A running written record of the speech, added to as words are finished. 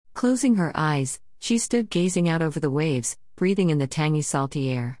Closing her eyes, she stood gazing out over the waves, breathing in the tangy salty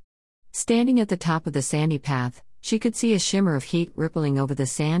air. Standing at the top of the sandy path, she could see a shimmer of heat rippling over the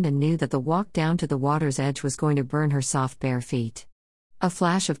sand and knew that the walk down to the water's edge was going to burn her soft bare feet. A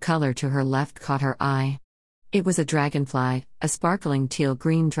flash of color to her left caught her eye. It was a dragonfly, a sparkling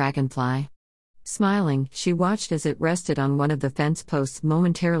teal-green dragonfly. Smiling, she watched as it rested on one of the fence posts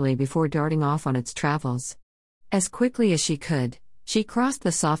momentarily before darting off on its travels. As quickly as she could, she crossed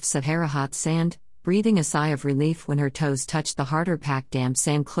the soft Sahara-hot sand, breathing a sigh of relief when her toes touched the harder-packed damp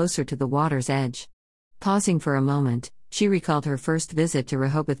sand closer to the water's edge. Pausing for a moment, she recalled her first visit to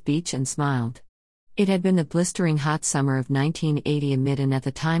Rehoboth Beach and smiled. It had been the blistering hot summer of 1980 amid an at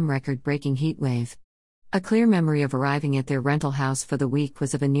the time record-breaking heat wave. A clear memory of arriving at their rental house for the week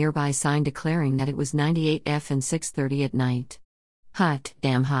was of a nearby sign declaring that it was 98 and 6:30 at night. Hot,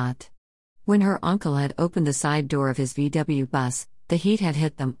 damn hot. When her uncle had opened the side door of his VW bus, the heat had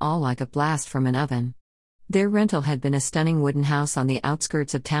hit them all like a blast from an oven. Their rental had been a stunning wooden house on the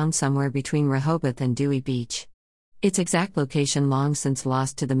outskirts of town somewhere between Rehoboth and Dewey Beach. Its exact location long since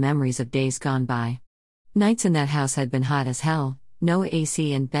lost to the memories of days gone by. Nights in that house had been hot as hell, no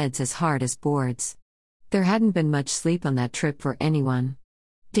AC and beds as hard as boards. There hadn't been much sleep on that trip for anyone.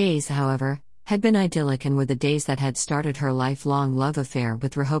 Days, however, had been idyllic and were the days that had started her lifelong love affair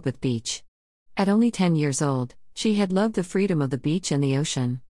with Rehoboth Beach. At only 10 years old, she had loved the freedom of the beach and the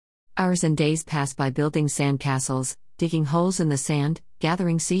ocean. Hours and days passed by building sandcastles, digging holes in the sand,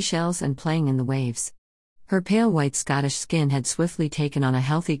 gathering seashells and playing in the waves. Her pale white Scottish skin had swiftly taken on a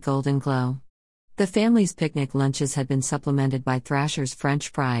healthy golden glow. The family's picnic lunches had been supplemented by Thrasher's French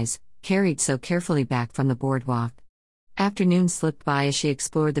fries, carried so carefully back from the boardwalk. Afternoons slipped by as she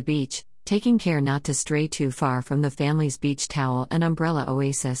explored the beach, taking care not to stray too far from the family's beach towel and umbrella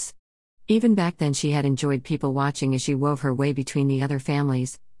oasis. Even back then she had enjoyed people watching as she wove her way between the other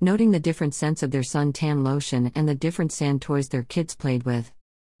families, noting the different scents of their suntan lotion and the different sand toys their kids played with.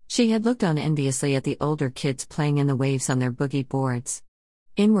 She had looked on enviously at the older kids playing in the waves on their boogie boards.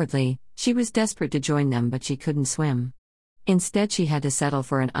 Inwardly, she was desperate to join them, but she couldn't swim. Instead, she had to settle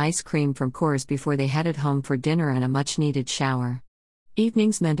for an ice cream from Coors before they headed home for dinner and a much-needed shower.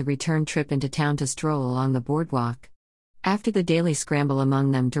 Evenings meant a return trip into town to stroll along the boardwalk. After the daily scramble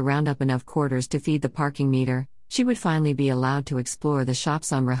among them to round up enough quarters to feed the parking meter, she would finally be allowed to explore the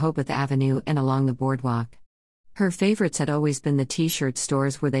shops on Rehoboth Avenue and along the boardwalk. Her favorites had always been the t-shirt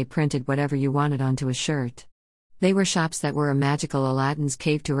stores where they printed whatever you wanted onto a shirt. They were shops that were a magical Aladdin's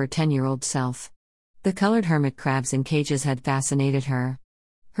cave to her 10-year-old self. The colored hermit crabs in cages had fascinated her.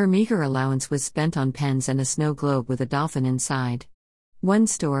 Her meager allowance was spent on pens and a snow globe with a dolphin inside. One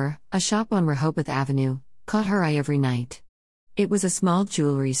store, a shop on Rehoboth Avenue, caught her eye every night. It was a small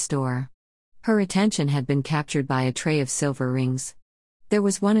jewelry store. Her attention had been captured by a tray of silver rings. There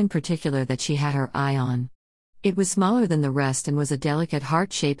was one in particular that she had her eye on. It was smaller than the rest and was a delicate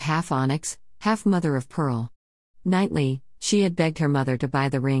heart-shaped half onyx, half mother of pearl. Nightly, she had begged her mother to buy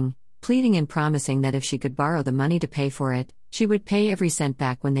the ring, pleading and promising that if she could borrow the money to pay for it, she would pay every cent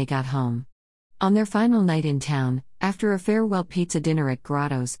back when they got home. On their final night in town, after a farewell pizza dinner at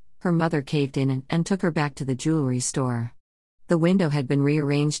Grotto's, her mother caved in and took her back to the jewelry store. The window had been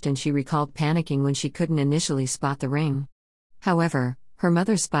rearranged and she recalled panicking when she couldn't initially spot the ring. However, her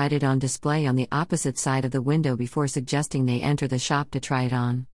mother spied it on display on the opposite side of the window before suggesting they enter the shop to try it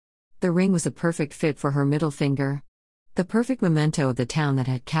on. The ring was a perfect fit for her middle finger. The perfect memento of the town that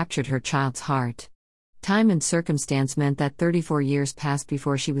had captured her child's heart. Time and circumstance meant that 34 years passed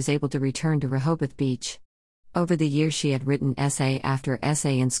before she was able to return to Rehoboth Beach. Over the years she had written essay after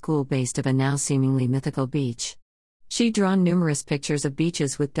essay in school based of a now seemingly mythical beach. She'd drawn numerous pictures of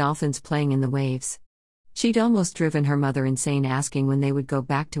beaches with dolphins playing in the waves. She'd almost driven her mother insane asking when they would go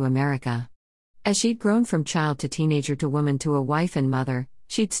back to America. As she'd grown from child to teenager to woman to a wife and mother,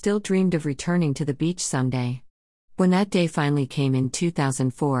 she'd still dreamed of returning to the beach someday. When that day finally came in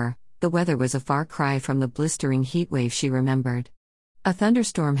 2004, the weather was a far cry from the blistering heatwave she remembered. A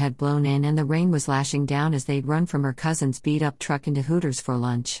thunderstorm had blown in and the rain was lashing down as they'd run from her cousin's beat-up truck into Hooters for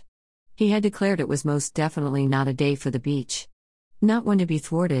lunch. He had declared it was most definitely not a day for the beach. Not one to be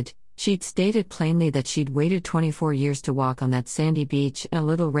thwarted, she'd stated plainly that she'd waited 24 years to walk on that sandy beach and a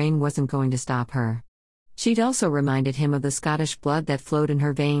little rain wasn't going to stop her. She'd also reminded him of the Scottish blood that flowed in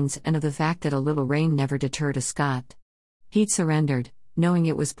her veins and of the fact that a little rain never deterred a Scot. He'd surrendered, knowing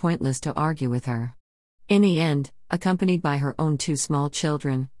it was pointless to argue with her. In the end, accompanied by her own 2 small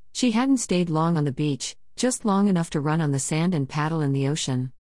children, she hadn't stayed long on the beach, just long enough to run on the sand and paddle in the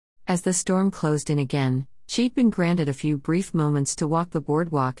ocean. As the storm closed in again, she'd been granted a few brief moments to walk the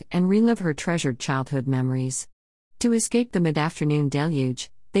boardwalk and relive her treasured childhood memories. To escape the mid-afternoon deluge,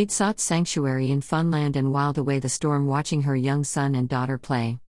 They'd sought sanctuary in funland and whiled away the storm watching her young son and daughter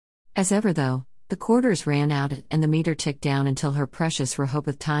play. As ever though, the quarters ran out and the meter ticked down until her precious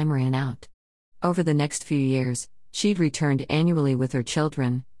Rehoboth time ran out. Over the next few years, she'd returned annually with her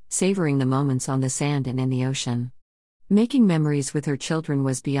children, savoring the moments on the sand and in the ocean. Making memories with her children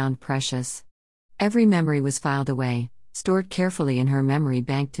was beyond precious. Every memory was filed away, stored carefully in her memory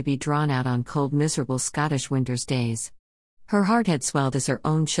bank to be drawn out on cold, miserable Scottish winter's days. Her heart had swelled as her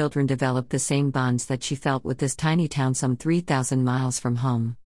own children developed the same bonds that she felt with this tiny town some 3,000 miles from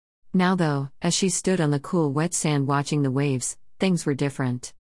home. Now though, as she stood on the cool wet sand watching the waves, things were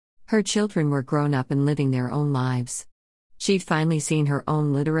different. Her children were grown up and living their own lives. She'd finally seen her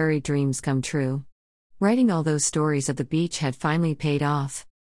own literary dreams come true. Writing all those stories of the beach had finally paid off.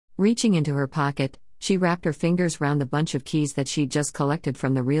 Reaching into her pocket, she wrapped her fingers round the bunch of keys that she'd just collected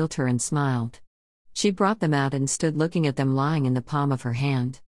from the realtor and smiled. She brought them out and stood looking at them lying in the palm of her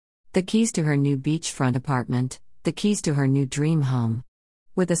hand. The keys to her new beachfront apartment, the keys to her new dream home.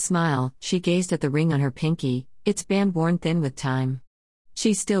 With a smile, she gazed at the ring on her pinky, its band worn thin with time.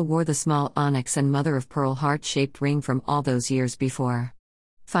 She still wore the small onyx and mother-of-pearl heart-shaped ring from all those years before.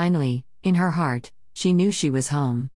 Finally, in her heart, she knew she was home.